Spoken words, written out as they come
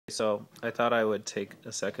So I thought I would take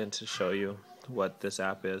a second to show you what this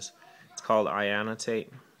app is. It's called iAnnotate,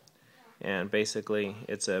 and basically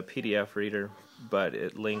it's a PDF reader, but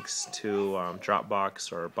it links to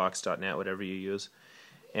Dropbox or Box.net, whatever you use.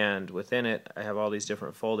 And within it, I have all these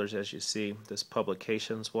different folders. As you see, this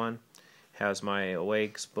publications one has my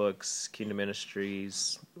Awakes books, Kingdom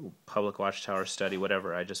Ministries, Public Watchtower Study,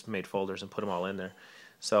 whatever. I just made folders and put them all in there.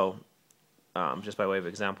 So just by way of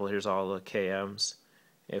example, here's all the KMs.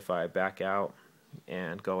 If I back out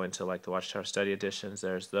and go into like the Watchtower Study editions,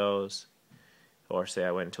 there's those. Or say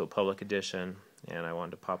I went into a public edition and I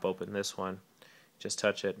wanted to pop open this one, just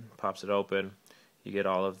touch it, pops it open. You get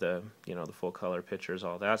all of the, the full color pictures,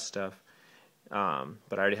 all that stuff. But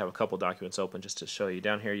I already have a couple documents open just to show you.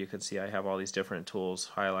 Down here you can see I have all these different tools: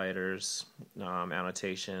 highlighters,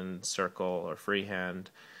 annotation, circle or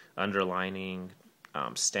freehand, underlining,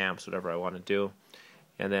 stamps, whatever I want to do.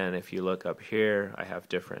 And then if you look up here, I have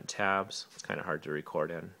different tabs. It's kind of hard to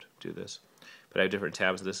record and do this, but I have different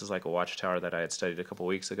tabs. This is like a watchtower that I had studied a couple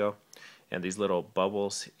weeks ago, and these little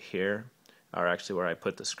bubbles here are actually where I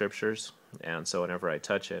put the scriptures, and so whenever I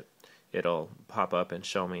touch it, it'll pop up and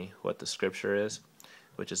show me what the scripture is,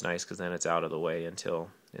 which is nice because then it's out of the way until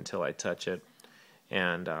I touch it.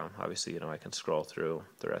 And obviously, I can scroll through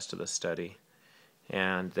the rest of the study.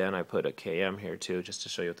 And then I put a KM here too, just to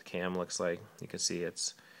show you what the KM looks like. You can see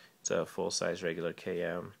it's a full-size regular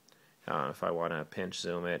KM. If I want to pinch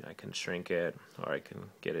zoom it, I can shrink it, or I can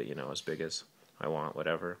get it, as big as I want,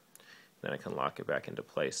 whatever. Then I can lock it back into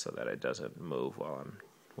place so that it doesn't move while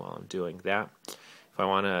I'm doing that. If I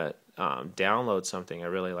want to download something, I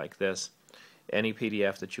really like this. Any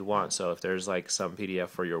PDF that you want. So if there's like some PDF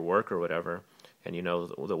for your work or whatever, and the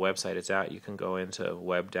website it's at, you can go into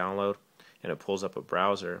web download, and it pulls up a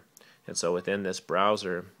browser. And so within this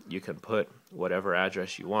browser, you can put whatever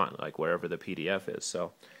address you want, like wherever the PDF is.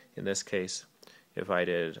 So in this case, if I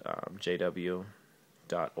did jw.org,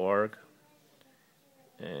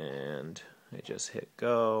 and I just hit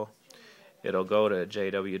go, it'll go to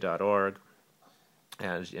jw.org,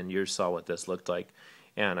 and you saw what this looked like.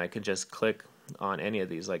 And I can just click on any of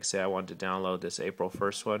these, like say I want to download this April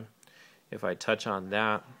 1st one. If I touch on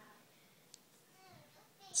that,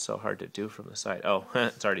 it's so hard to do from the side. Oh,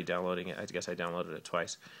 it's already downloading it. I guess I downloaded it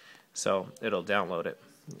twice. So it'll download it,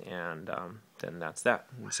 and then that's that.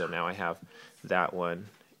 And so now I have that one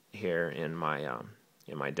here in my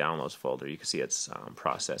downloads folder. You can see it's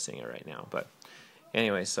processing it right now. But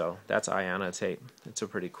anyway, so that's iAnnotate. It's a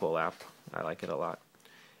pretty cool app. I like it a lot.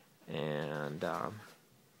 And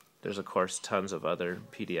there's of course tons of other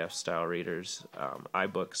PDF style readers.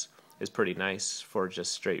 iBooks is pretty nice for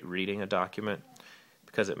just straight reading a document,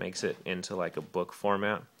 because it makes it into like a book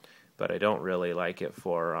format, but I don't really like it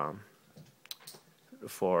for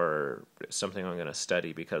something I'm going to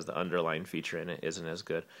study, because the underline feature in it isn't as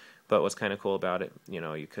good. But what's kind of cool about it,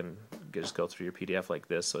 you can just go through your PDF like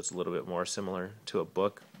this, so it's a little bit more similar to a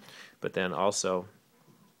book. But then also,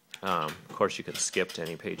 of course, you can skip to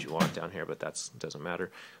any page you want down here, but that doesn't matter.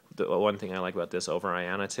 The one thing I like about this over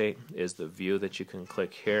iAnnotate is the view that you can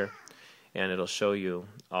click here, and it'll show you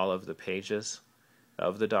all of the pages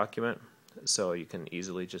of the document, so you can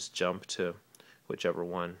easily just jump to whichever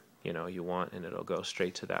one you want, and it'll go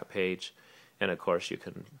straight to that page. And of course you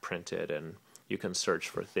can print it, and you can search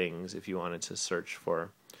for things. If you wanted to search for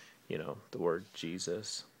the word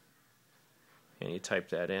Jesus, and you type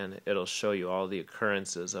that in, it'll show you all the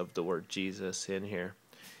occurrences of the word Jesus in here,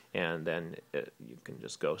 and then you can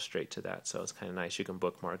just go straight to that. So it's kind of nice. You can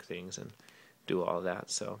bookmark things and do all that.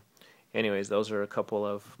 So anyways, those are a couple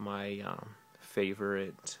of my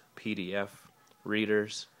favorite PDF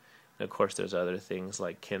readers. And of course there's other things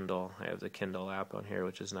like Kindle. I have the Kindle app on here,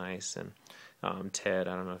 which is nice. And TED,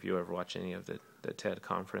 I don't know if you ever watch any of the TED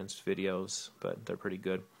conference videos, but they're pretty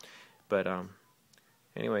good. But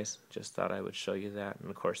anyways, just thought I would show you that. And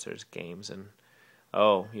of course there's games. And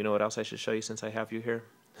oh, you know what else I should show you since I have you here?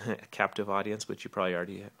 A captive audience, which you probably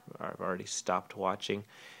already stopped watching,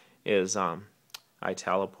 is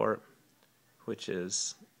iTeleport, which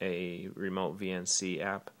is a remote VNC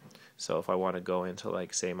app. So if I want to go into,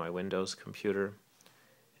 like, say, my Windows computer,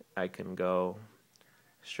 I can go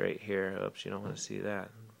straight here. Oops, you don't want to see that.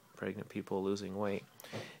 Pregnant people losing weight.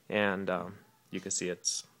 And you can see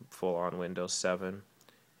it's full on Windows 7,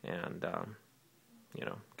 and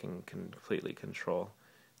can completely control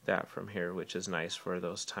that from here, which is nice for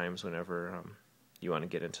those times whenever you want to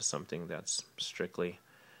get into something that's strictly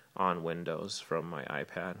on Windows from my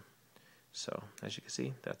iPad. So as you can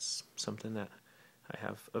see, that's something that I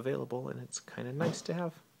have available, and it's kind of nice to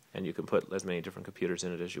have. And you can put as many different computers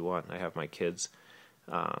in it as you want. I have my kids,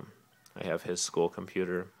 I have his school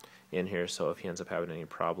computer, in here, so if he ends up having any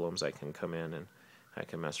problems, I can come in and I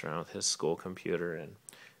can mess around with his school computer. And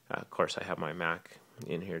of course I have my Mac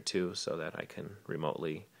in here too, so that I can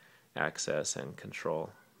remotely access and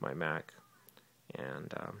control my Mac.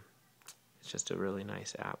 And it's just a really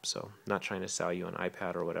nice app. So I'm not trying to sell you an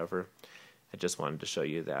iPad or whatever. I just wanted to show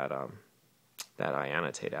you that that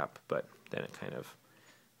iAnnotate app, but then it kind of,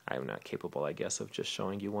 I'm not capable, I guess, of just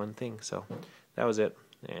showing you one thing. So that was it,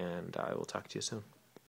 and I will talk to you soon.